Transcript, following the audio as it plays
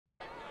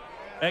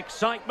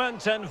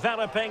Excitement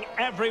enveloping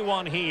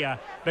everyone here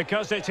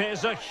because it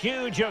is a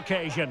huge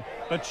occasion.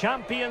 The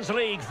Champions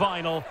League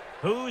final.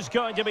 Who's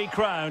going to be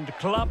crowned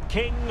Club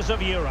Kings of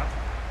Europe?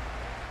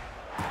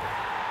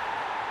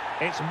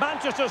 It's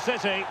Manchester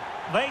City.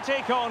 They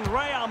take on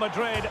Real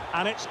Madrid,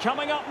 and it's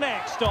coming up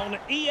next on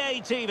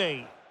EA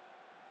TV.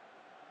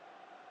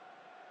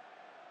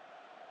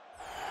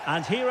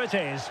 And here it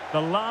is,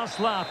 the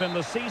last lap in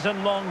the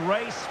season-long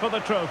race for the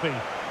trophy.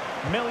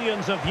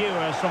 Millions of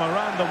viewers from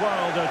around the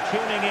world are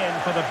tuning in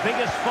for the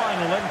biggest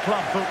final in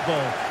club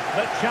football,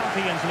 the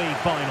Champions League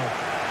final.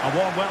 A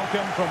warm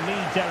welcome from me,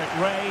 Derek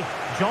Ray,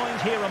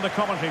 joined here in the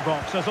commentary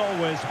box, as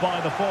always,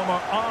 by the former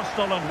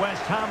Arsenal and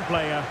West Ham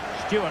player,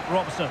 Stuart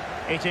Robson.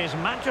 It is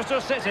Manchester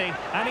City,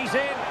 and he's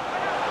in.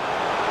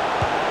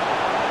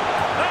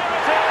 There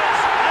it is,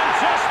 and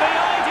just the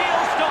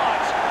ideal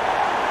start.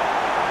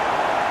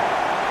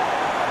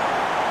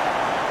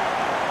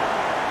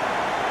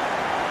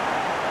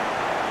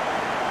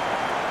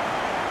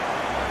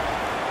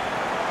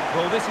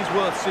 Well, this is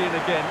worth seeing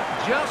again.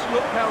 Just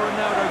look how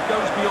Ronaldo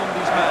goes beyond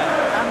his man,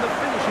 and the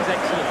finish is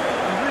excellent.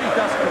 He really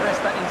does caress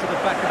that into the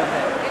back of the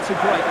net. It's a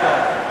great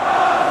goal.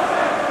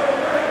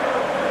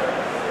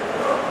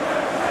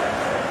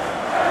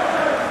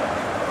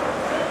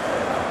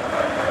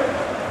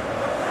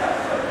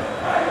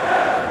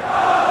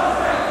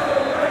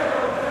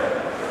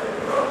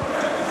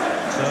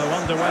 So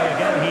underway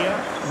again here,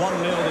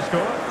 1-0 the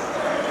score.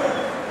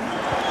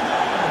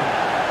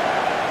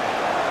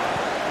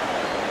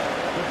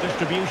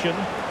 Distribution.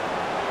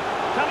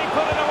 Can he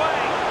put it away?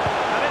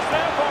 And it's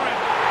there for him.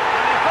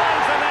 And he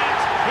finds the net.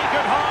 He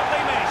could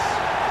hardly miss.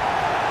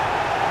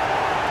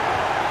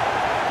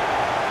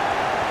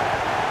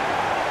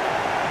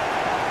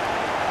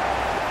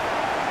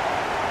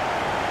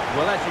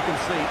 Well, as you can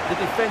see, the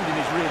defending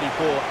is really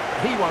poor.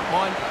 He won't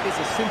mind. It's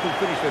a simple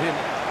finish for him.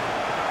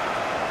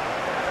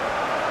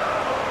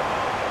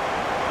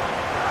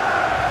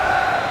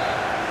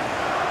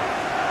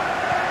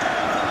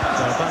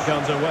 Back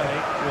underway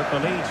with the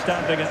lead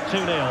standing at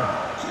 2-0.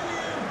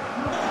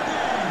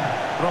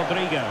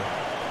 Rodrigo.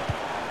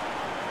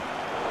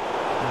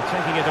 And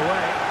taking it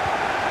away.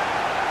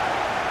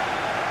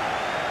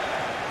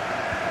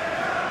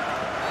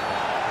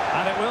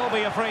 And it will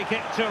be a free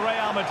kick to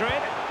Real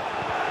Madrid.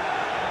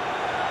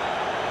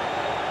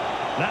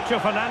 Nacho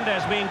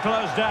Fernandez being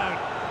closed down.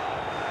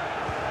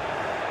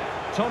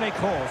 Toni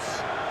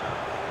Kroos.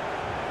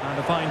 And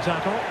a fine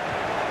tackle.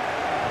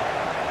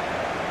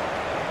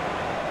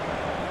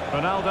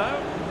 Ronaldo,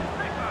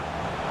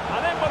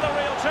 and in with a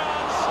real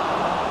chance.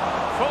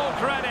 Full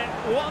credit,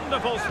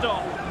 wonderful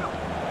stop.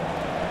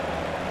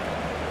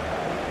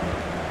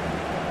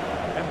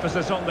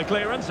 Emphasis on the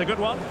clearance, a good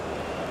one.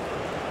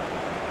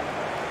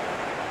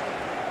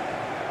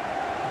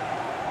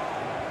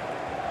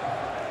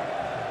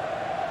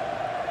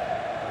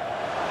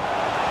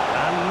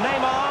 And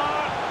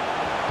Neymar.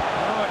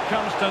 Oh, it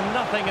comes to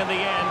nothing in the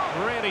end.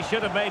 Really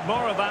should have made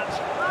more of that.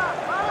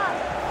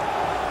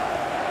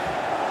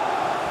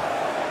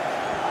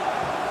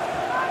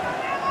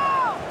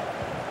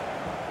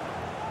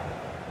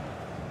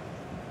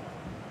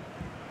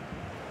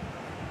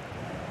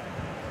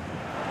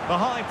 The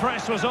high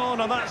press was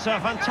on, and that's a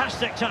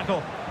fantastic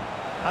tackle.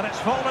 And it's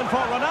fallen for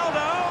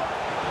Ronaldo.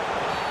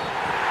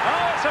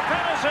 Oh, it's a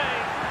penalty.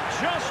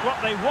 Just what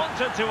they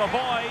wanted to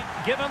avoid,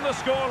 given the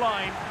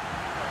scoreline.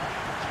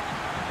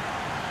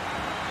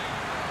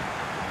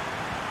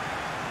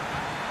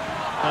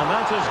 And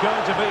that is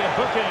going to be a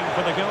booking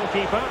for the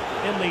goalkeeper,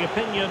 in the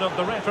opinion of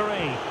the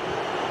referee.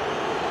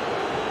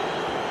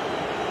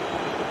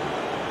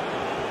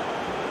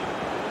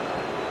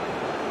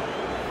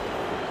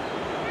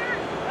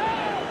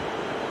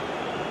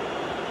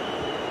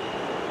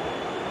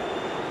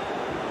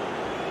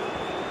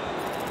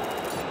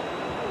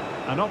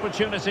 An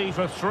opportunity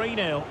for 3-0.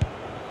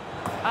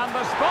 And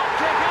the spot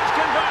kick is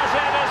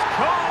converted as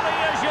coolly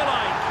as you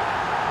like.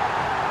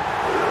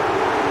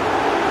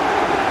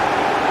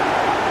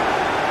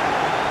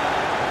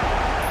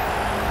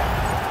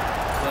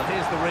 Well,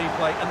 here's the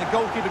replay, and the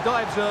goalkeeper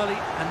dives early,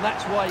 and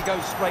that's why he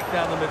goes straight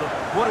down the middle.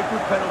 What a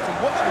good penalty.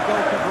 Watch the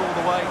goalkeeper all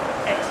the way.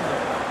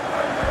 Excellent.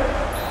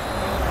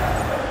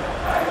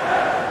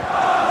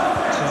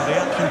 So the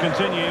action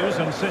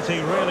continues, and City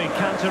really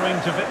cantering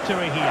to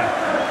victory here.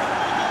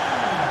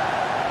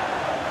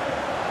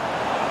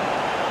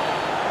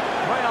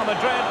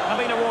 Madrid have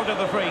been awarded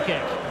the free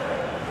kick.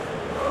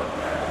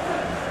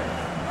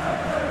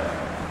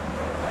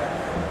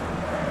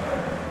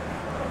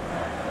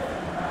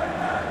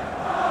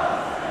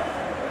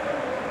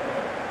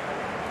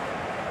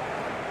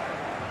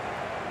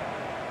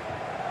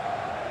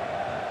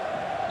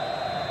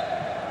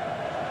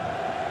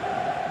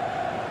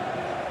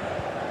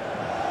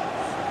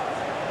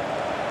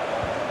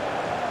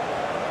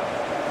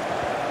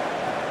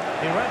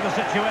 He read the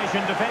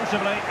situation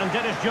defensively and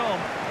did his job.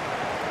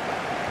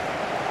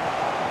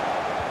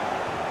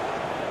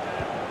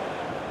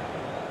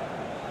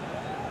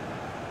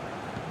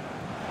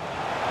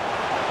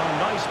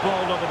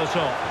 Ball over the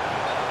top.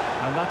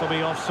 And that'll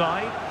be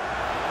offside.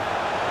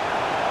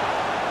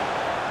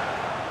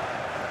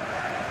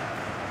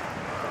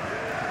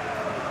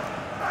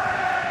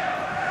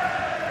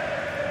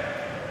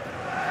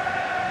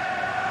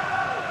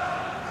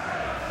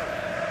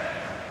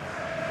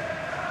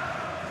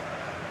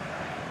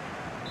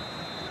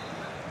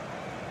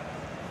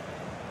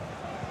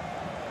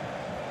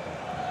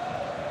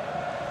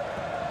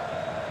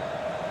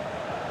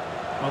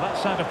 Well,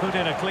 that's how to put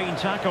in a clean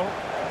tackle.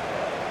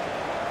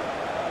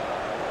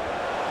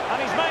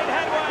 And he's made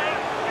headway.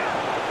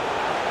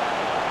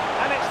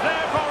 And it's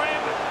there for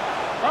him.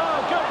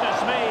 Oh,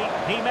 goodness me.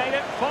 He made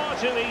it far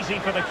too easy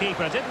for the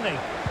keeper, didn't he?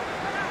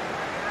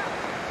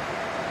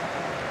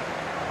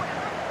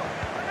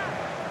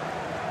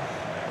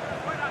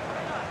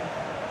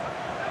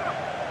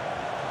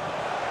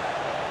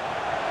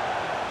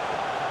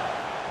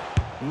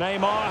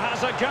 Neymar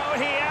has a go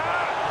here.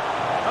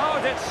 Oh,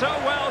 did so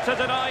well to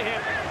deny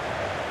him.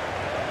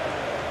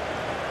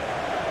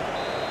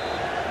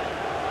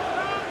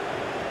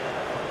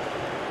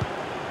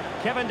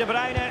 Kevin De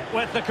Bruyne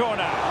with the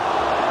corner.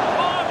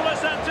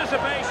 Marvellous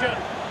anticipation.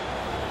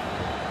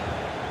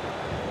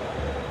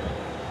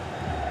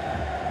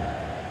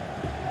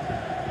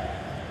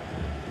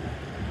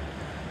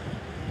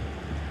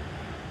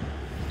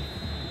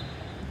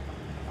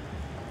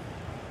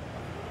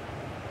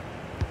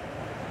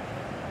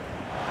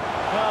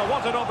 Well,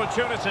 what an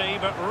opportunity,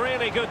 but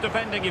really good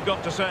defending, you've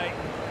got to say.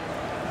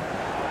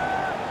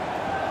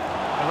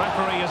 The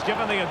referee has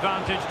given the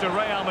advantage to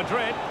Real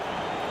Madrid.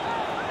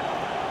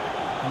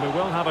 And we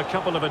will have a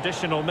couple of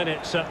additional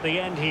minutes at the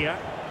end here.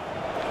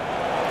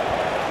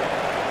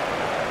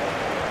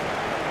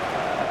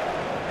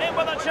 In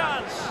with a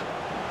chance.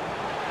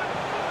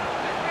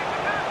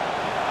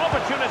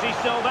 Opportunity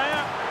still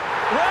there.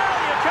 Well,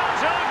 you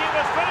can't argue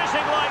with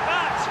finishing like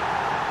that.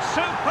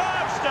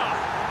 Superb stuff.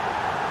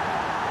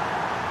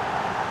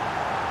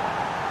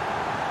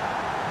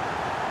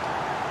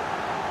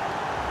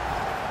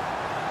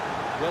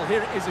 Well,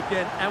 here it is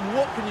again, and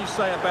what can you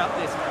say about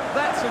this?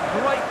 That's a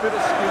great bit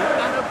of skill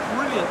and a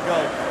brilliant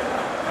goal.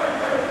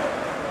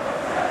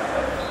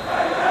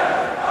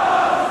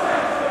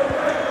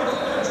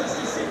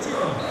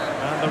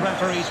 And the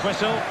referee's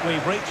whistle.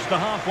 We've reached the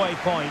halfway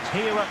point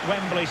here at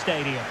Wembley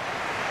Stadium.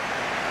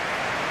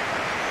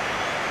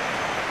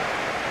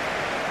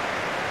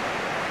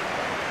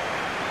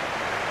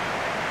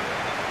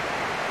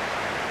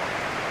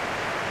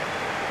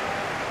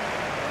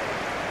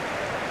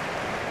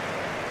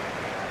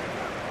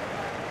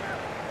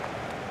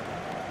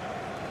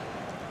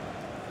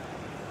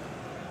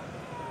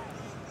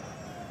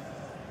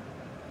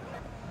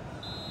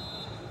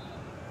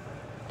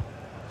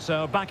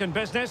 So back in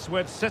business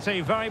with City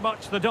very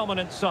much the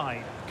dominant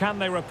side. Can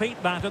they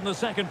repeat that in the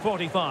second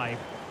 45?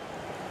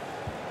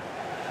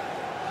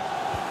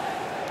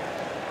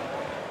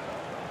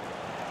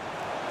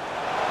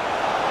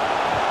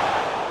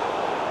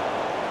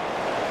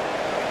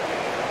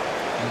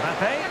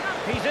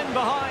 MBAPPE, he's in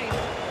behind.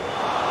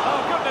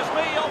 Oh, goodness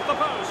me, off the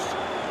post.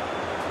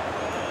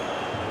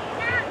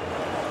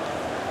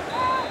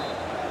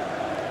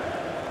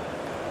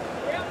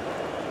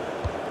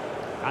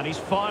 And he's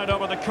fired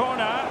over the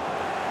corner.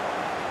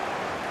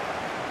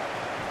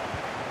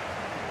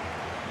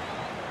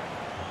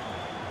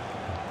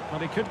 Well,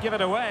 he could give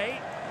it away.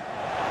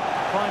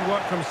 Fine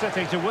work from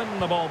City to win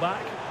the ball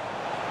back.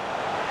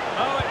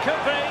 Oh, it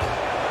could be.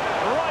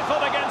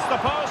 Rifled against the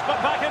post,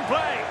 but back in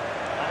play.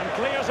 And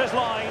clears his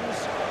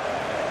lines.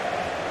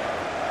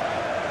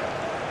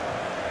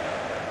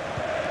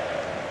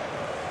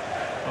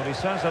 Well, he's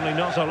certainly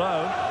not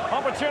alone.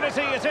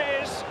 Opportunity it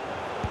is.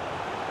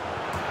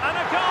 And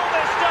a goal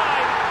this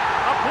time,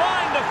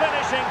 applying the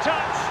finishing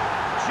touch,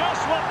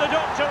 just what the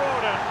doctor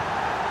ordered.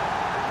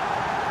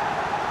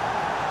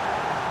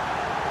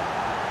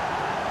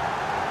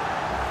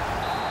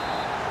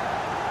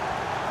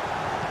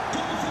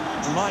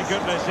 My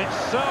goodness, it's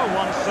so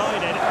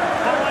one-sided.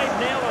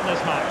 5-0 in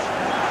this match.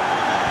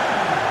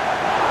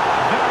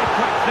 Very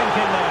quick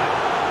thinking there.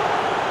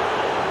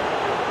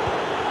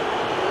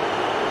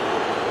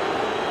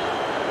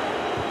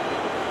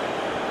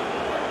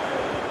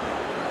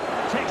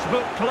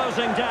 Textbook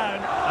closing down,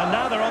 and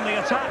now they're on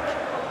the attack.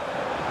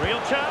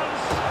 Real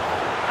chance,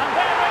 and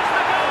there is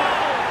the goal!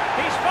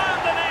 He's found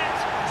the net,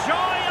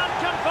 joy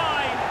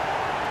unconfined.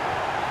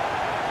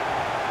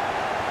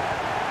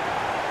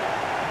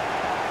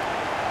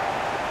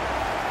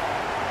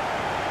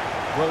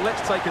 Well,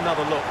 let's take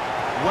another look.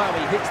 Wow,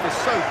 he hits this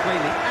so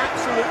cleanly,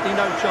 absolutely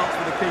no chance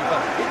for the keeper.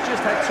 It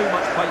just had too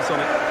much pace on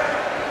it.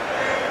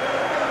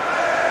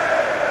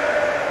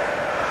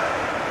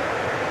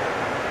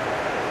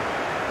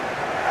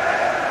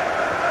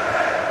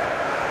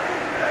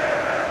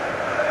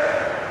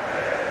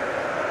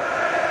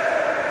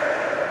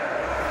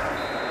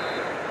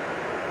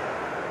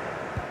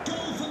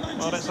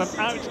 Well, it's an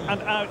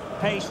out-and-out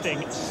pasting.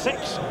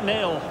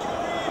 6-0.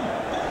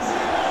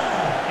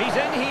 He's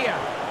in here.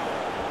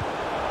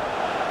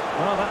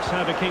 Well, that's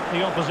how to keep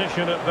the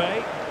opposition at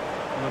bay.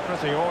 And a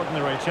pretty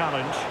ordinary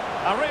challenge.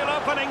 A real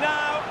opening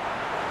now.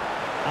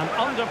 And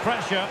under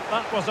pressure,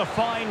 that was a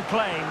fine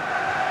claim.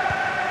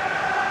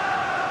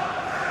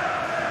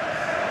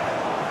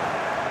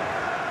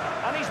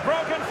 And he's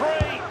broken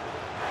free.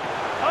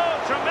 Oh,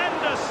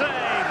 tremendous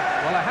save.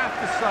 Well, I have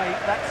to say,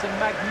 that's a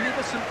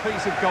magnificent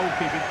piece of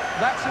goalkeeping.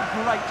 That's a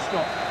great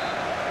stop.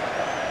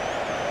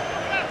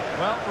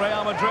 Well,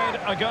 Real Madrid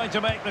are going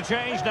to make the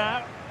change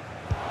now.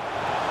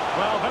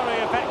 Well, very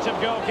effective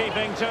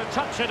goalkeeping to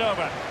touch it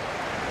over.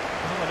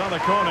 Well, another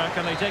corner.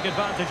 Can they take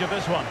advantage of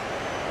this one?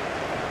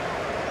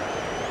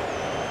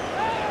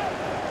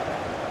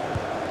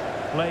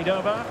 Played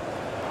over.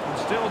 And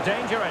still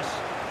dangerous.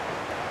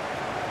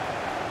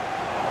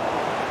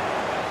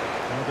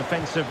 No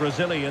defensive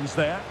resilience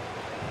there.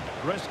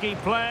 Risky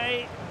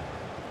play.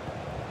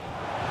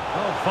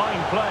 Oh,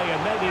 fine play,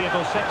 and maybe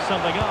it'll set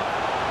something up.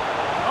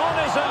 On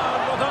his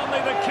own, with only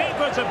the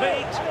keeper to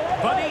beat,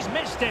 but he's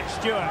missed it,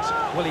 Stuart.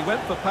 Well, he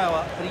went for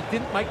power, but he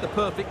didn't make the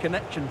perfect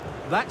connection.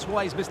 That's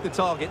why he's missed the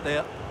target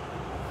there.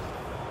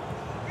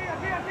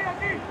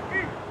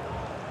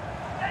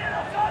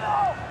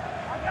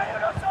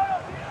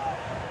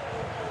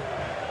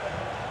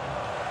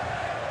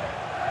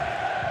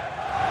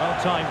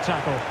 Well-timed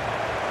tackle.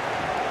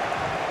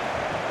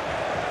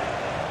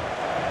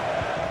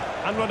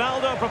 And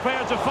Ronaldo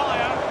prepared to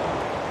fire.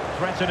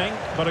 Threatening,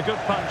 but a good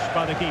punch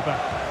by the keeper.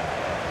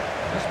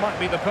 This might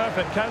be the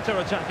perfect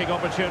counter-attacking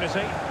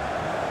opportunity.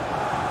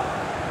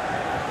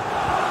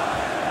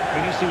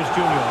 Vinicius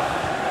Junior.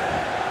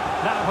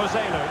 Now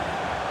Joselu.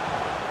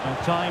 And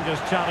timed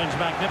his challenge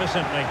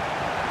magnificently.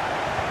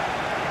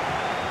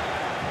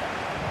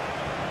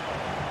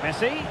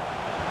 Messi.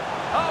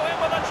 Oh, in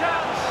with a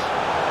chance.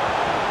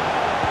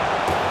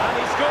 And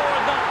he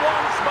scored not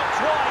once, but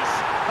twice.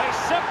 They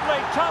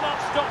simply cannot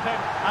stop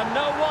him, and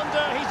no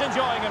wonder he's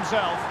enjoying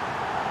himself.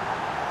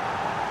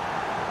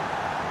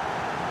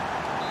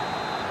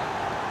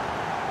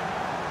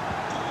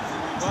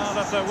 Well,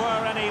 if there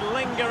were any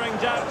lingering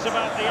doubts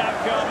about the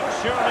outcome,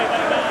 surely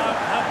they now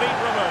have been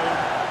removed.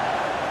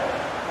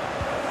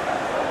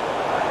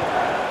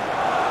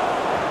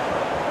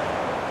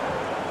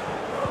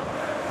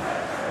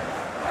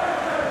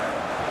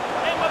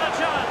 In with a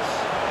chance.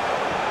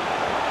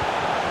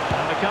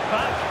 And the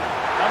cutback.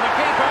 And the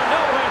keeper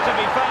nowhere to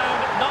be found,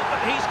 not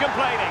that he's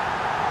complaining.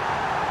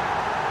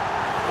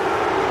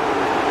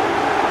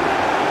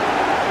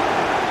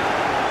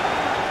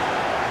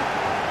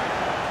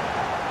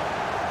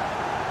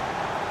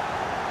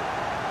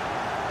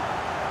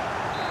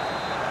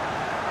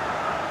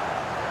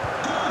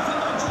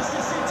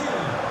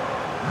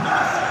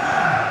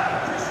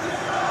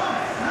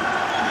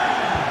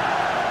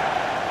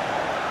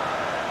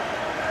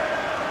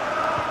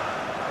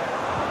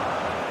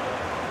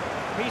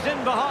 He's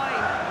in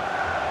behind.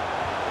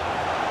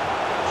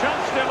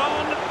 Chance still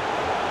on.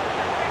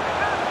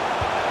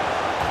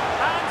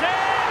 And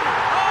in!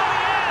 Oh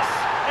yes!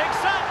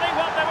 Exactly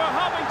what they were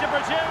hoping to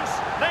produce.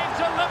 They've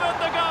delivered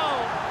the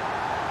goal.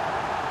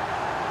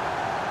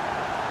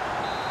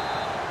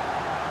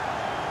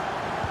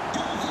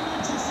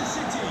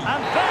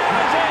 And there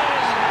it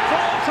is!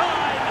 Full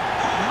time!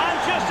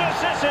 Manchester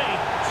City,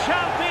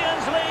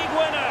 Champions League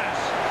winners.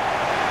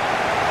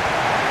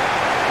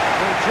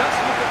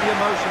 Just look at the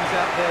emotions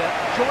out there.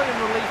 Joy and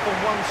relief on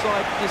one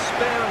side,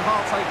 despair and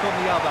heartache on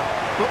the other.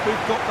 But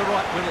we've got the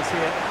right winners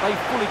here. They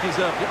fully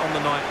deserved it on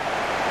the night.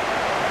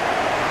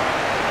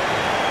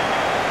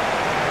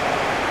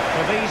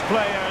 For these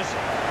players,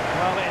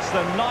 well, it's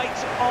the night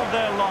of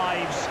their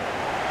lives.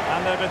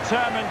 And they're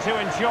determined to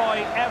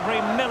enjoy every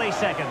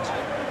millisecond.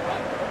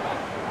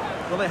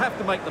 Well, they have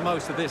to make the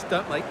most of this,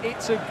 don't they?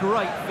 It's a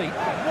great feat.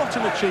 What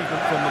an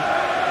achievement from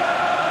them.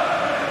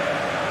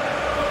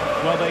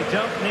 Well, they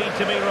don't need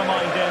to be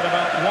reminded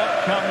about what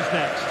comes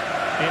next.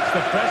 It's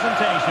the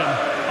presentation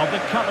of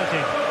the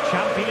coveted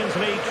Champions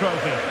League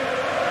trophy.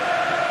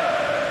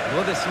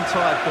 Well, there's some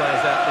tired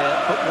players out there,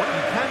 but what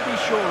you can be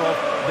sure of,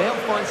 they'll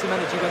find some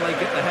energy when they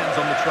get their hands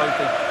on the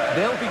trophy.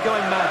 They'll be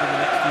going mad in the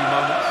next few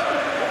moments.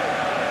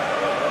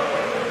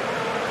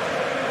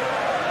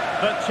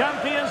 The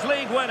Champions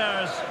League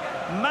winners,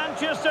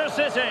 Manchester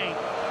City.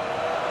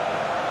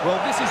 Well,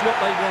 this is what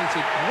they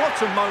wanted. What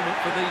a moment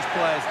for these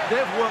players.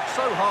 They've worked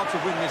so hard to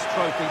win this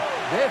trophy.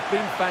 They've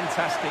been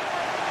fantastic.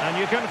 And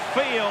you can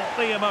feel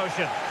the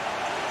emotion.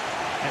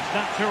 It's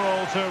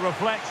natural to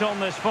reflect on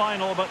this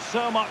final, but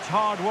so much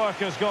hard work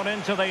has gone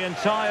into the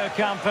entire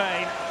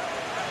campaign.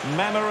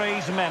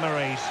 Memories,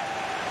 memories.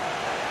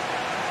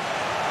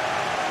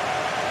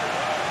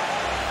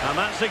 And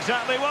that's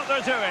exactly what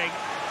they're doing.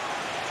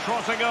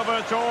 Trotting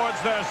over towards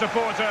their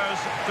supporters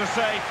to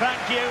say thank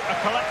you, a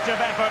collective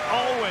effort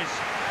always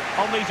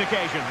on these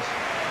occasions.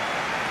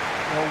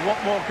 Well, what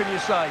more can you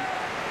say?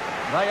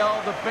 They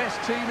are the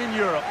best team in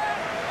Europe.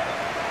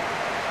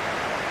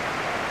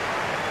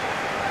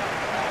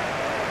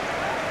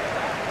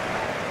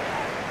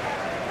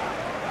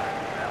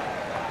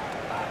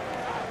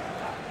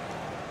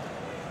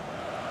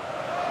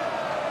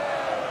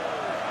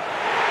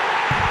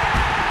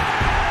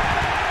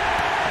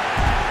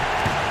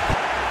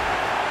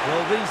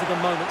 Well, these are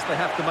the moments they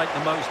have to make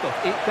the most of.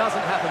 It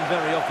doesn't happen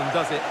very often,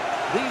 does it?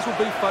 These will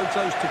be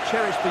photos to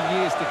cherish for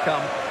years to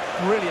come.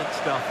 Brilliant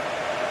stuff.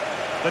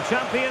 The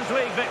Champions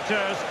League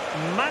victors,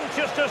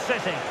 Manchester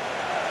City.